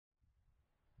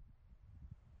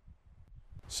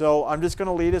So I'm just going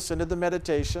to lead us into the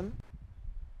meditation.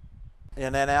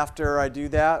 And then after I do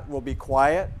that, we'll be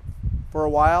quiet for a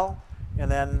while. And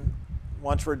then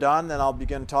once we're done, then I'll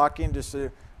begin talking just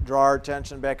to draw our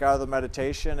attention back out of the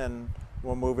meditation, and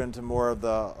we'll move into more of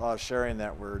the sharing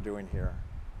that we're doing here.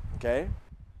 Okay?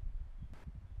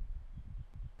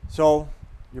 So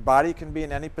your body can be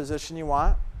in any position you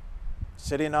want.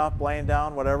 Sitting up, laying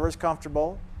down, whatever is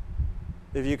comfortable.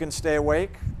 If you can stay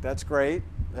awake, that's great.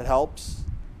 It helps.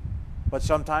 But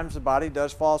sometimes the body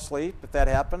does fall asleep. If that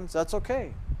happens, that's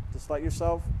okay. Just let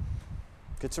yourself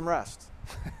get some rest.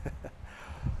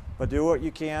 But do what you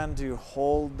can to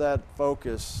hold that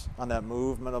focus on that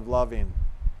movement of loving.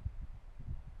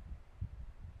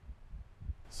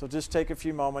 So just take a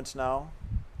few moments now,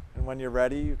 and when you're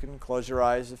ready, you can close your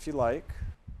eyes if you like.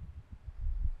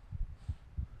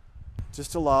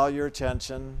 Just allow your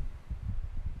attention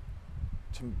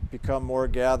to become more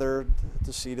gathered at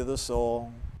the seat of the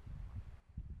soul.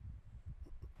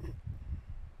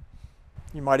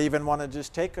 You might even want to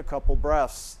just take a couple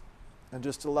breaths and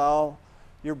just allow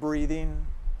your breathing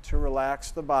to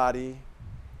relax the body,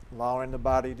 allowing the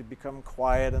body to become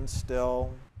quiet and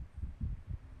still.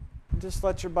 And just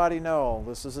let your body know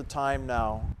this is a time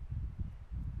now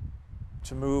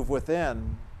to move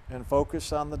within and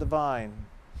focus on the divine.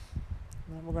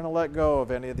 And then we're going to let go of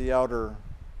any of the outer.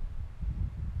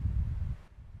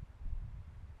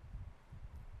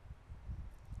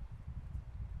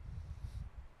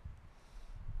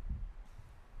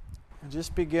 And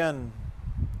just begin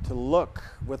to look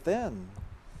within,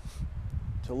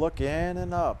 to look in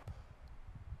and up,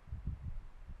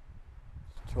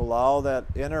 to allow that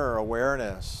inner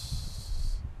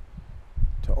awareness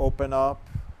to open up,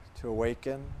 to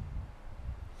awaken,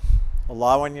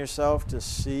 allowing yourself to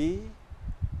see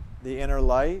the inner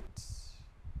light.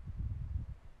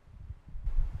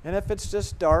 And if it's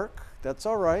just dark, that's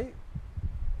all right.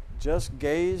 Just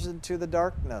gaze into the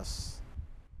darkness.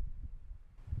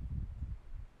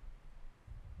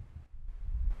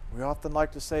 We often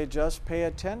like to say, just pay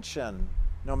attention,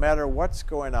 no matter what's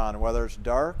going on, whether it's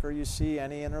dark or you see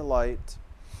any inner light.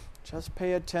 Just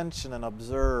pay attention and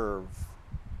observe,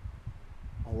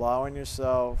 allowing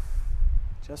yourself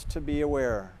just to be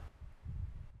aware.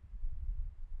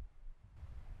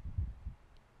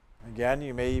 Again,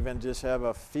 you may even just have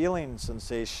a feeling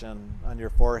sensation on your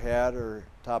forehead or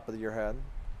top of your head.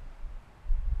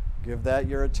 Give that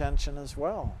your attention as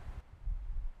well.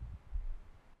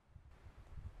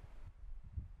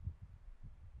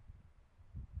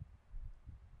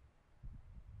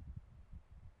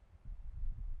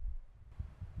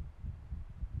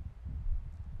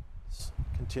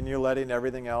 Continue letting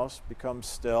everything else become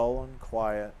still and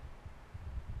quiet.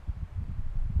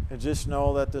 And just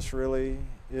know that this really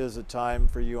is a time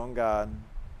for you and God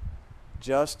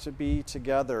just to be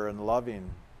together and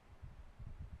loving.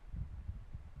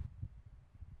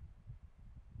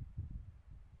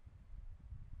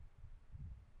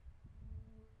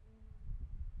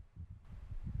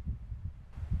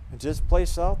 And just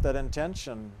place out that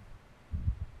intention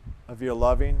of your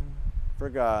loving for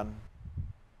God.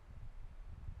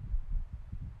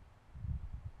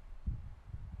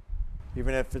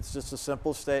 Even if it's just a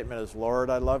simple statement as, Lord,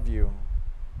 I love you.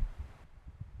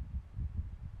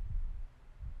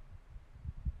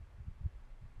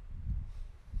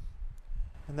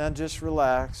 And then just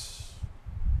relax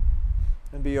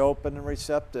and be open and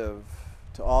receptive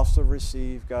to also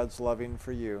receive God's loving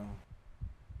for you.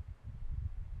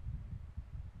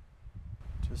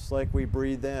 Just like we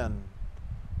breathe in,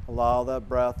 allow that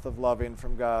breath of loving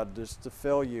from God just to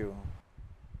fill you.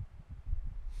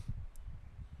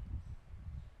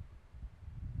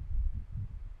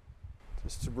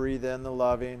 Just to breathe in the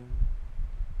loving,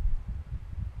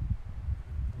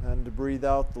 and then to breathe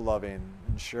out the loving,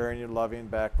 and sharing your loving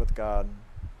back with God.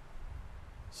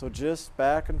 So just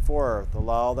back and forth,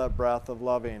 allow that breath of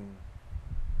loving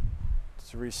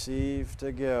to receive,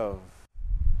 to give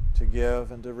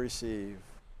and to receive.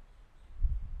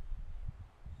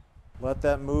 Let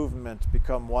that movement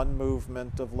become one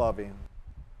movement of loving.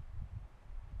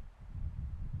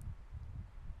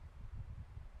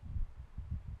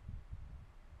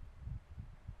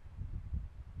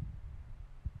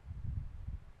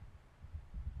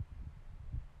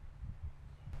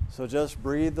 So just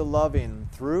breathe the loving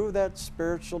through that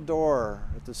spiritual door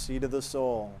at the seat of the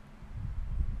soul.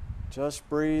 Just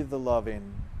breathe the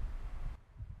loving.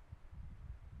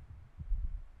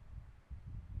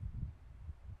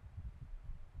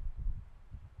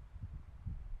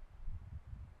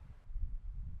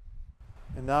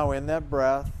 And now in that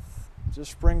breath,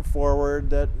 just bring forward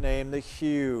that name, the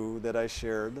hue that I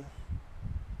shared.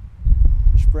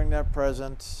 Just just bring that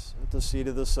presence at the seat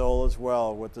of the soul as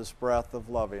well with this breath of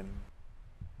loving.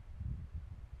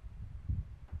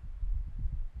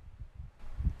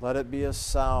 Let it be a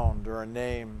sound or a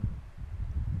name,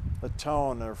 a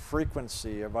tone or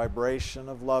frequency, a vibration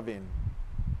of loving.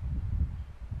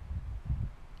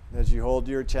 As you hold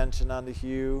your attention on the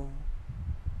hue,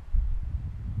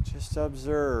 just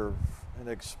observe and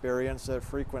experience that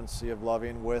frequency of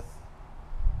loving with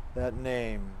that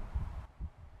name.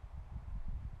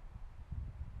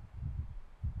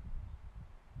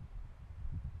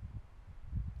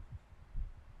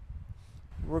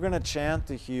 We're going to chant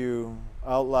the hue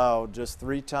out loud just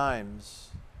 3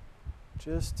 times,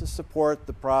 just to support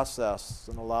the process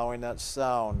and allowing that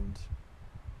sound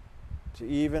to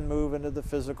even move into the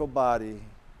physical body,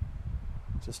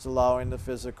 just allowing the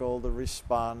physical to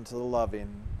respond to the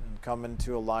loving and come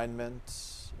into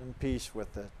alignment and peace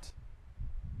with it.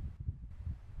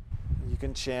 You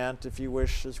can chant if you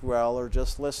wish as well, or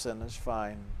just listen is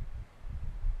fine.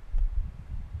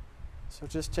 So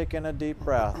just take in a deep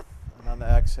breath, and on the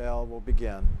exhale we'll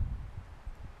begin.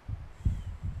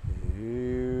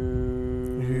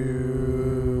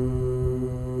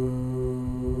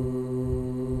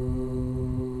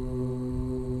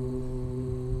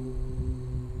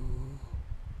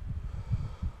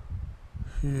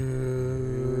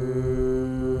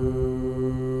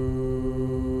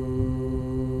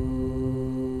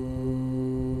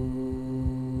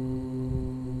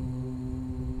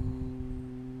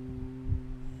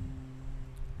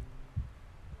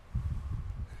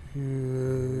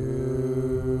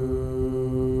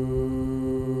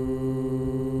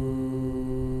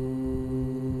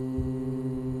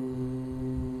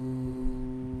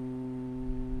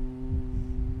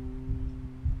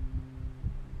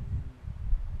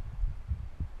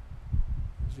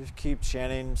 Just keep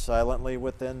chanting silently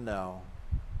within now.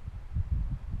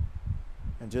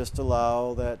 And just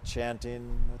allow that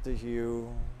chanting with the hue,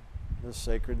 the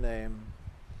sacred name,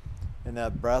 and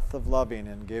that breath of loving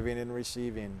and giving and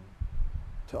receiving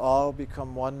to all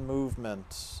become one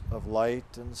movement of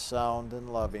light and sound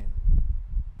and loving.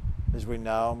 As we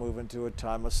now move into a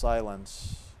time of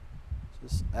silence,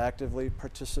 just actively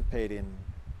participating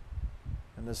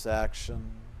in this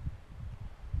action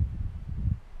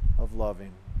of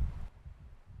loving.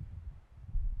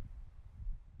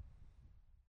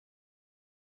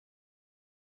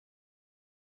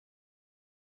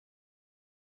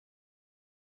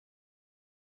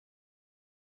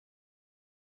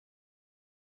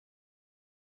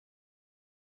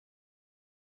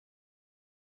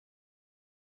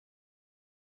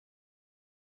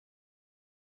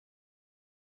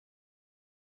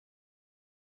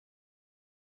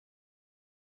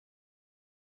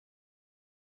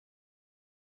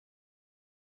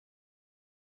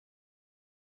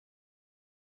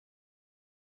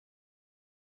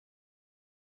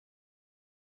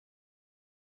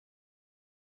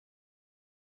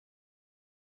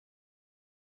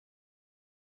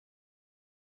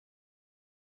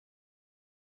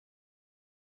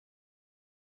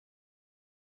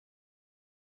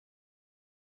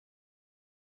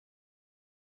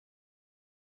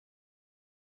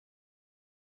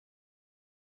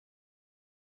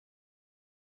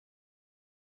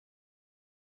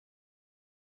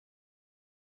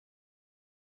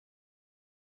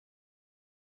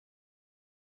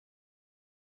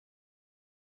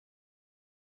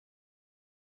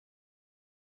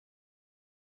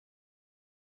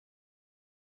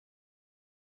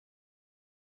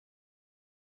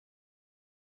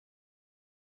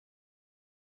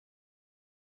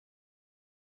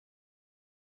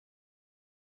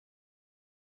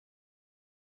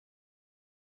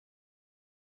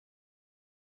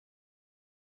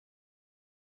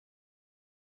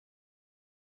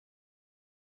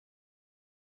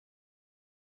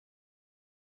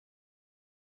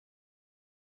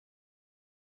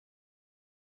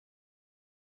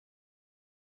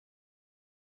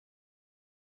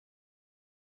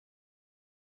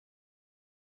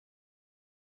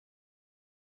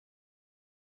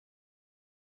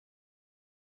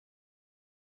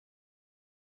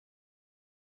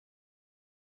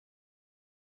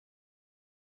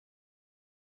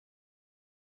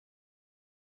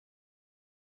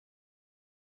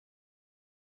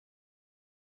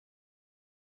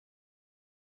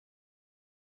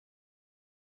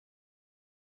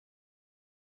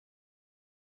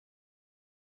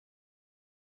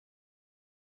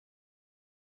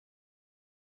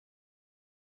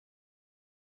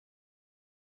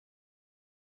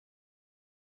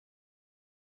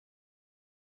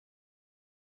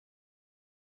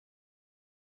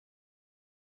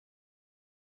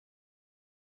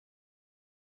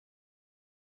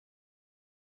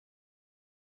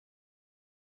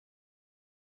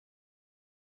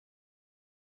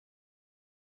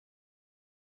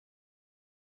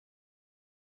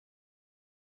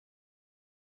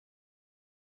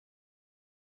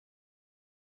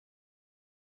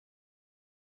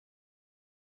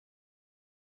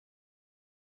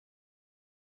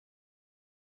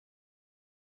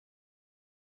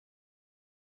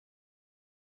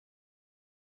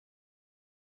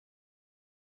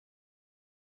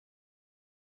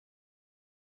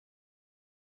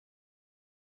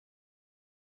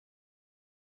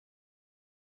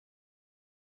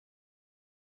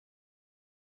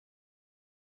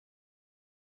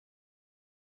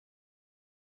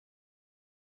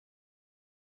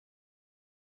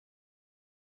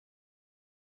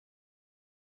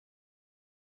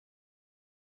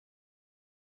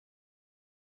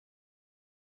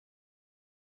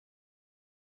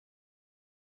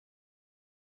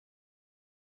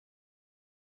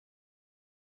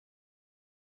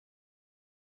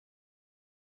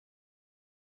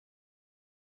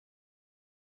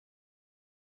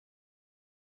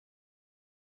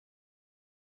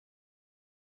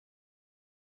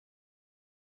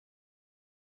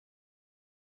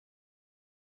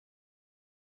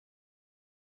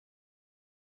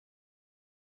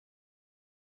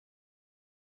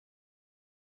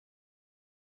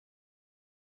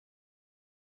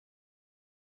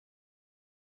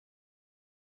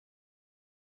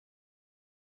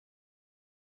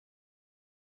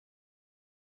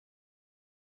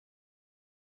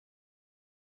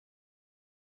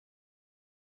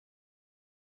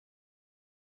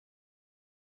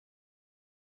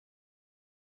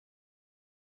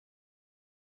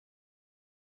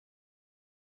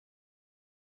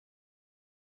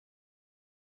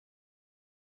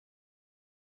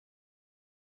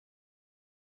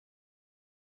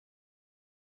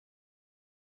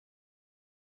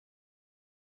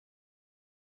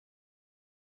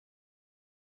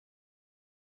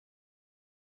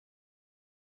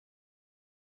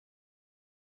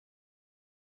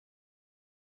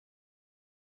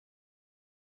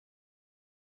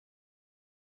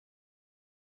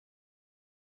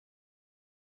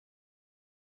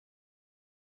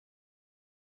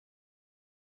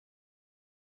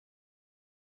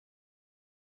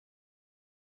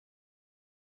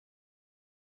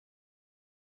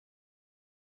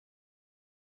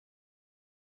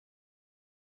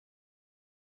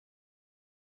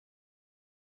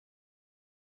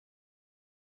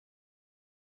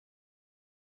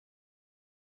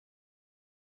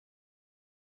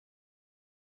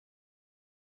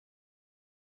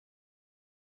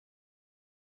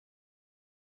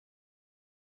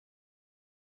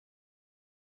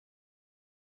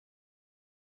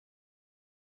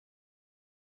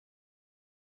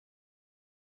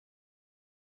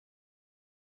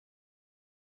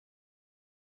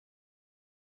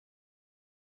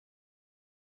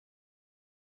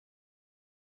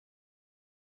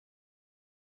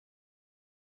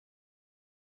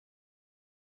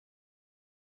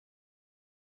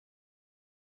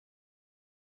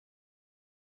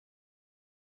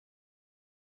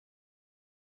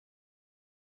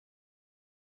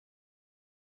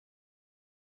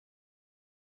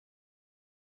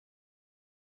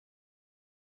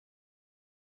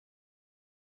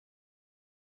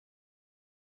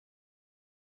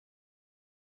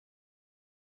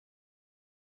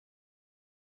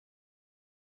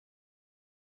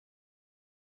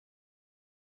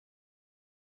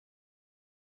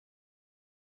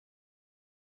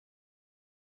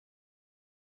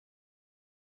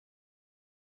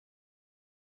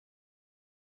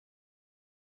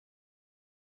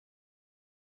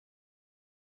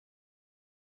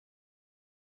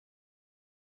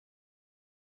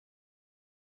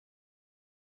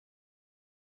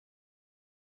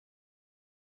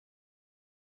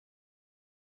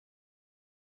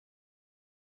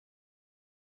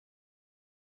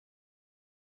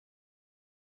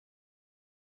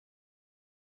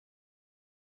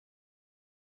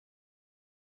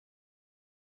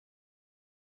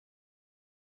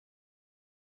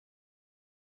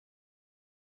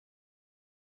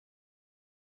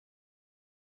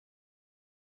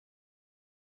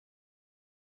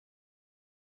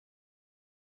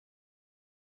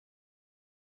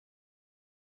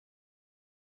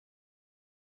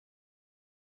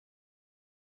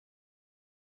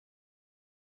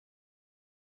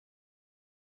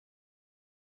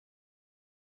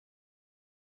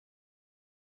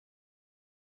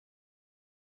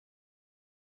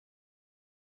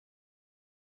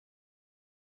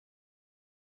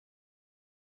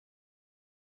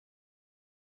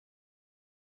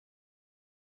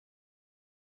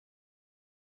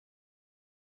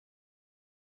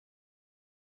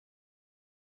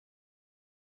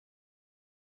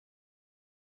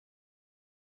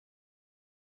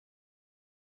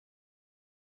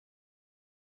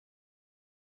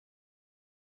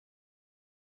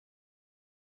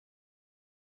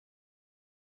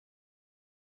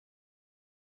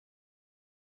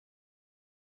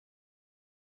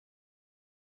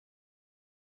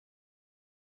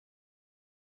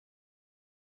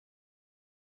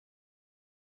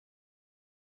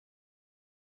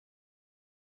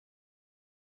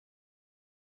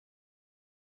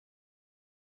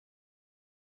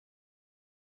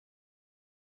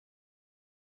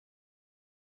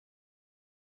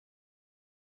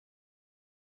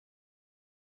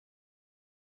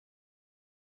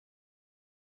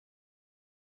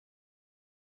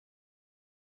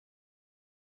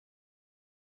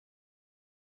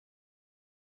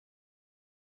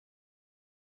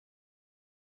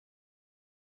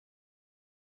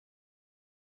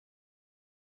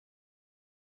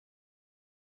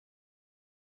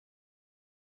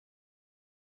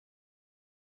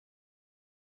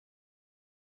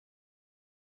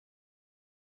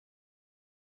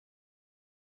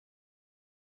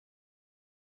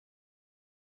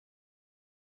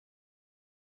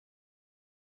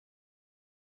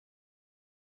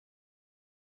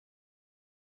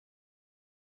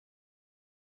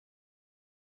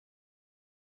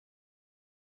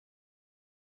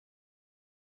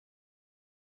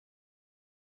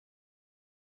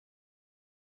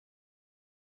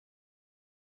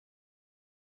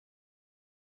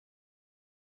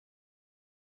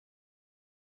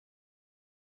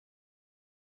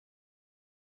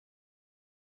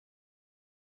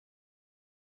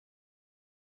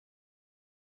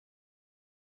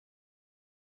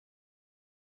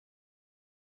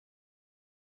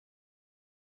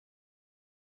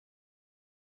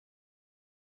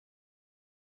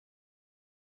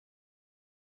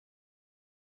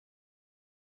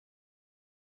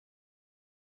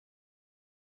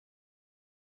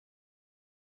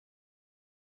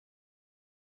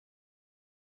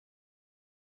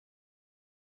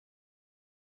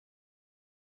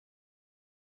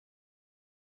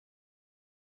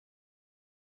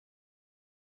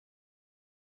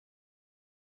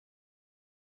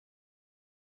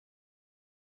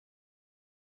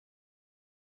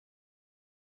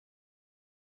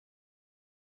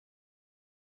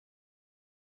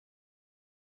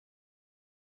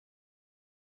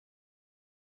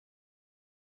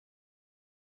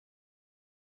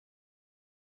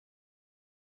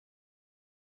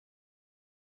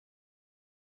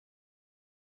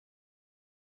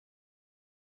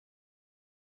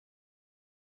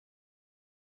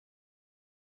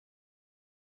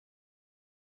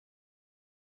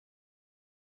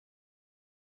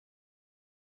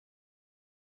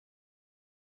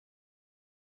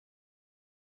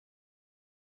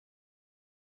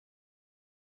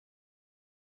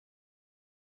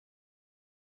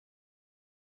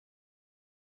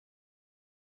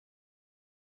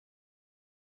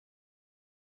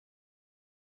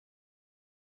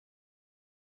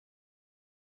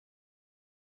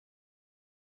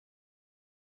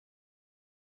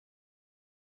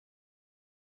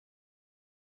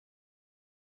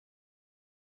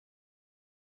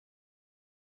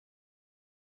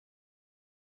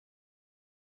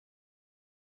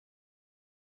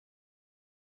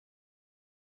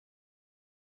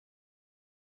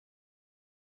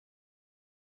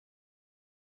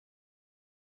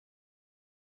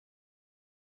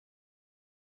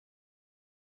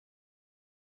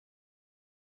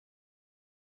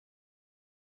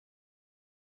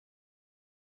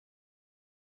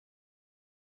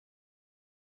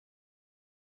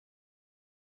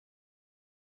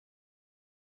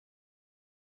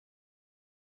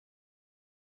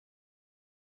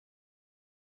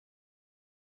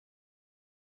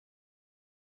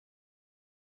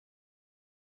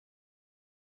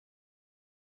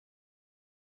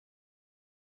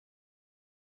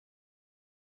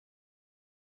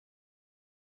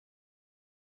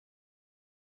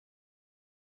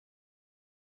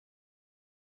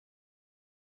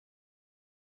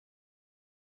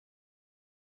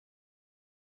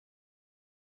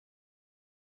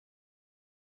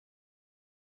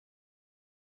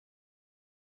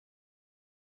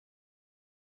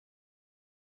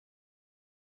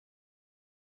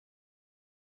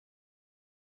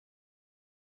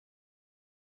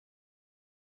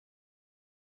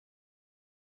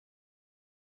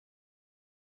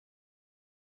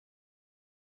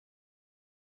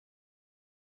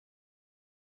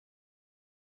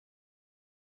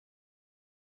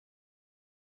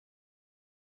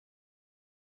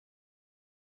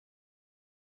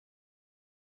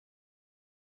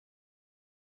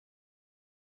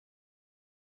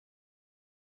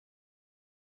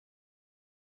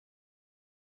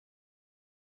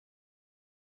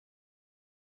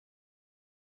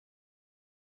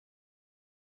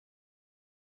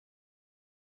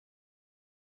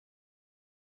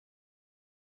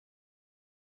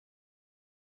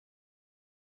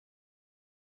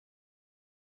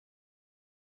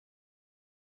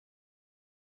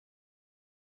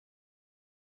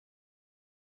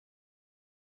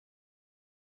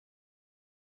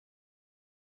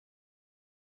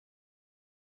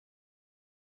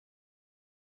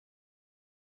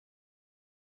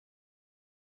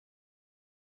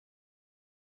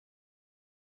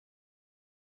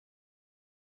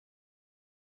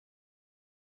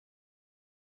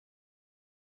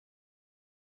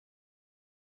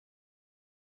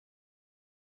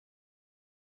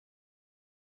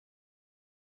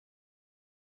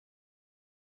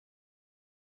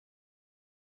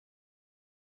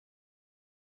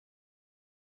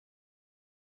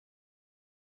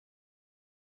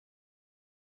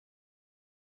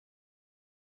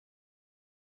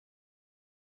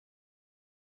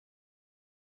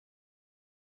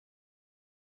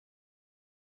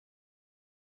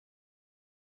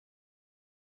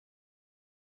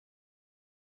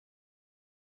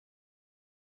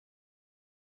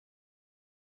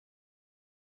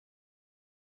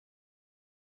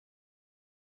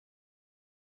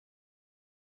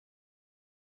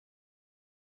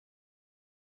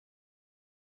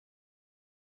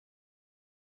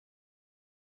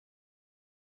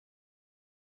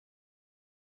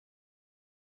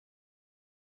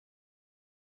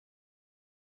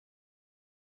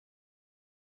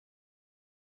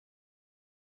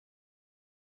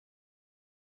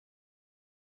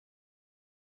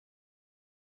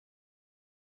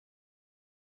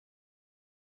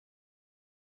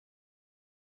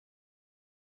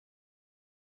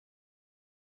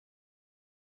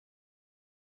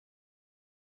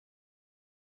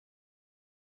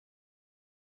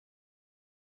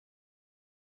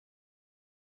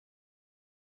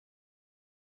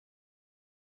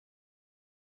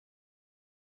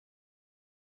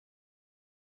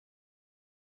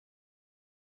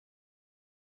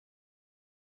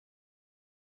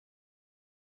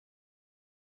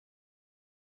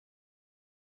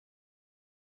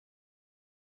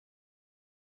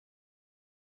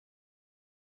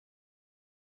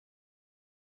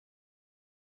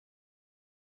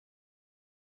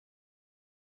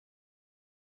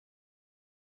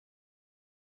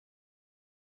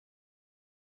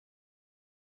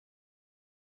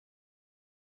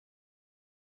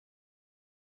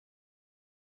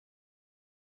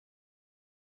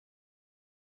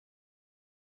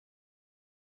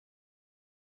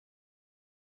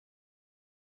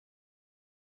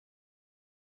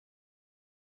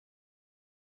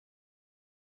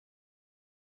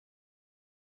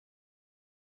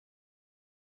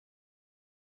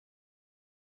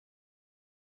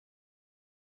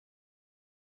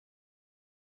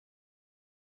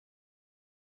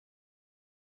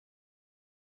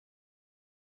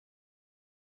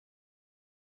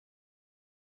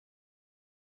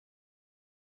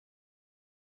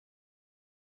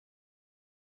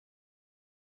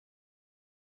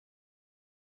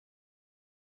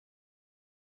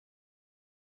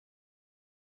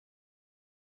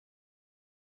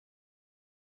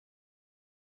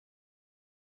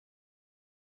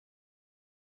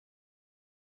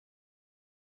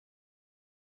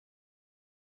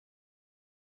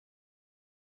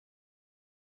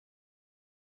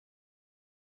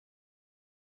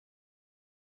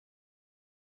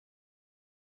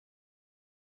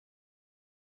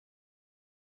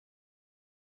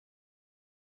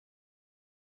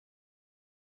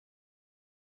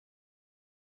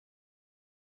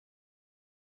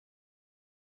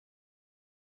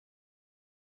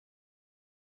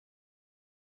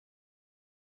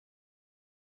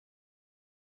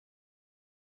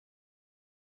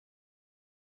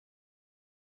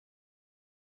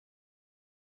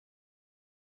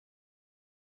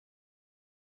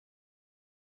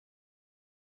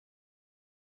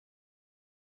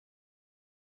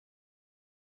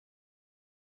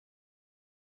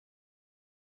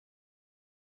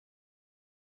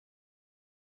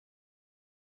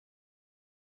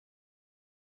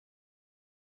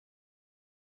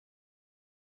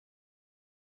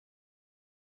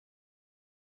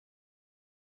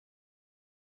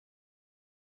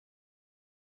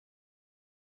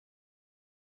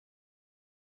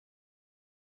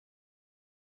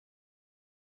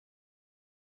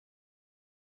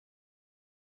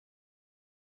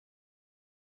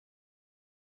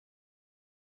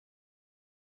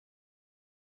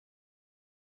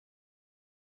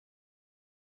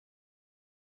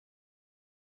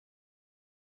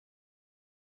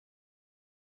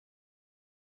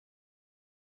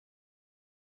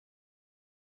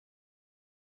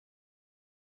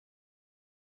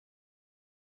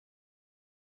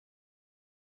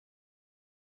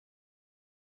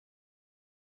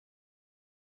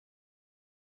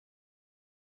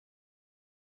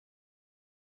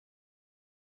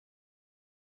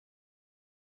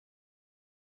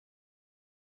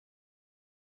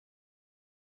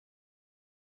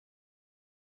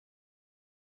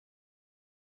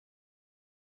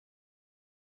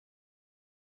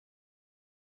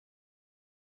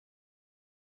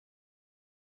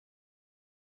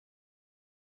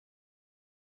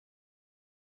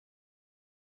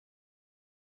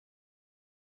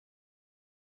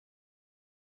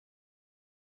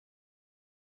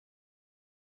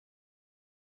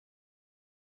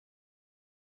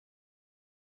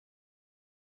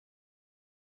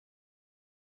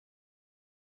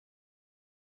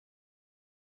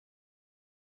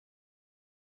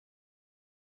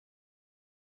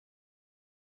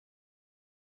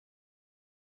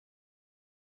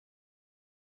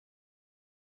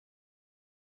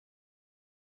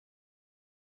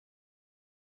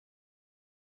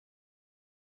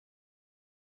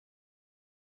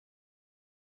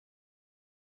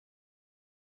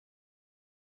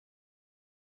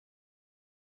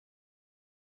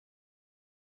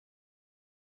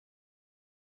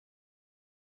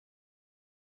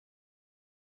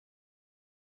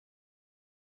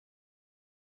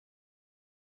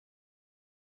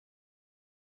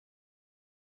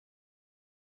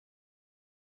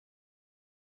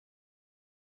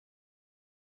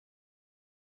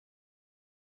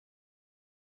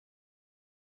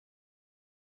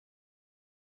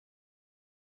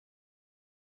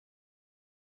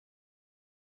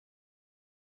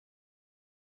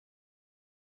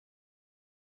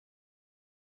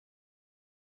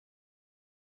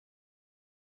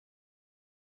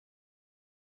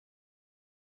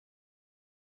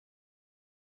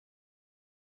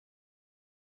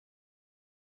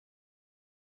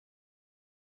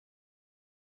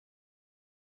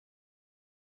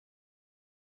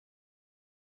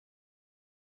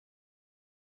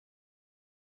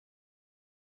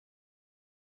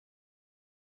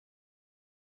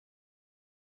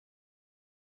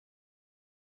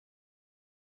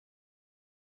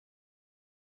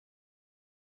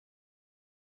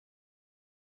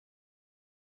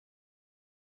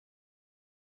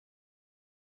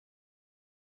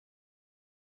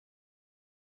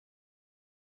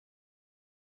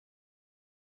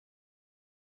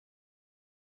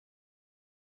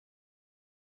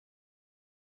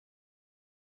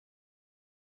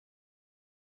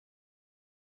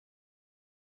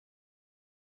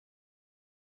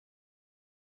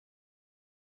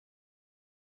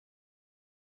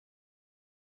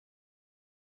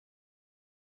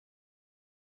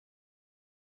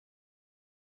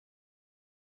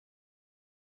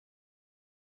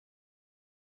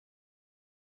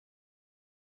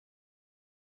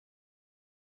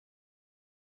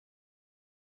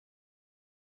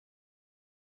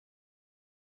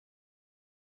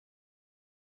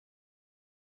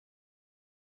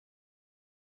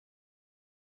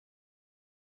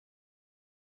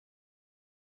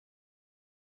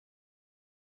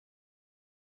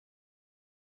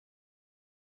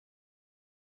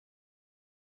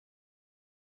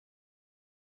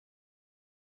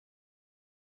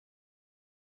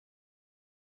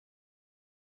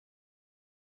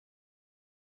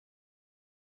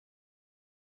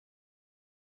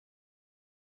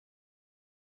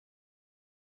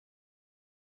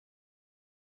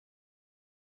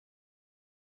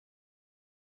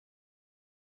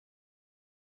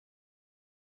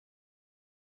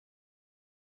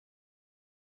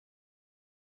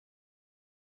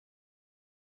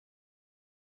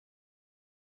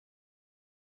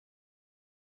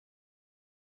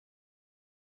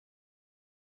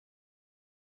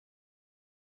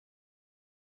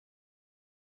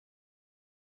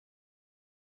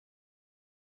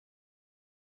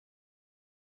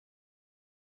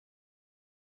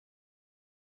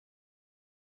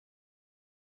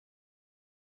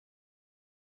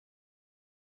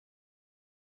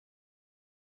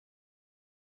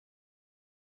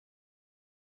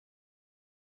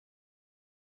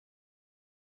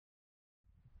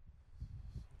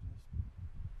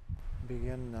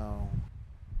 begin now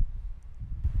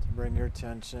to bring your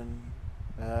attention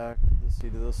back to the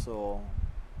seat of the soul.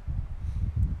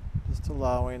 Just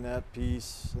allowing that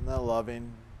peace and that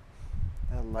loving,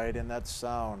 that light and that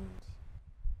sound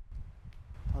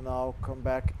to now come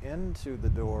back into the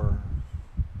door,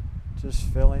 just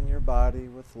filling your body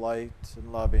with light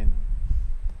and loving,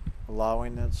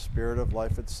 allowing that spirit of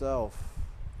life itself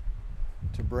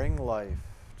to bring life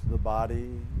to the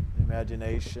body, the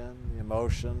imagination, the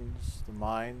emotions, the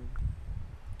mind,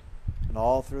 and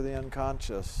all through the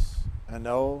unconscious. And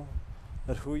know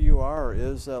that who you are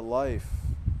is that life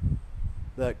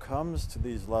that comes to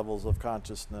these levels of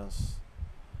consciousness.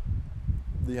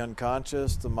 The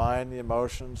unconscious, the mind, the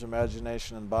emotions,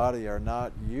 imagination, and body are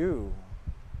not you.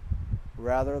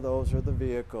 Rather, those are the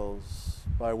vehicles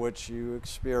by which you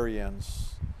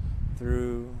experience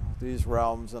through these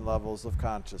realms and levels of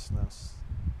consciousness.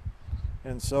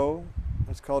 And so,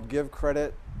 it's called give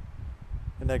credit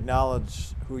and acknowledge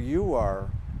who you are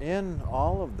in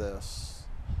all of this.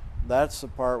 That's the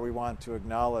part we want to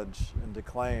acknowledge and to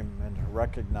claim and to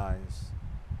recognize.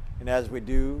 And as we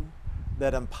do,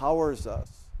 that empowers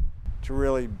us to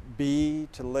really be,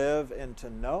 to live, and to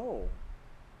know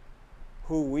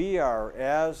who we are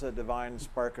as a divine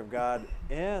spark of God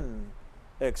in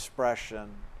expression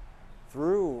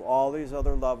through all these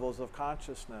other levels of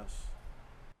consciousness.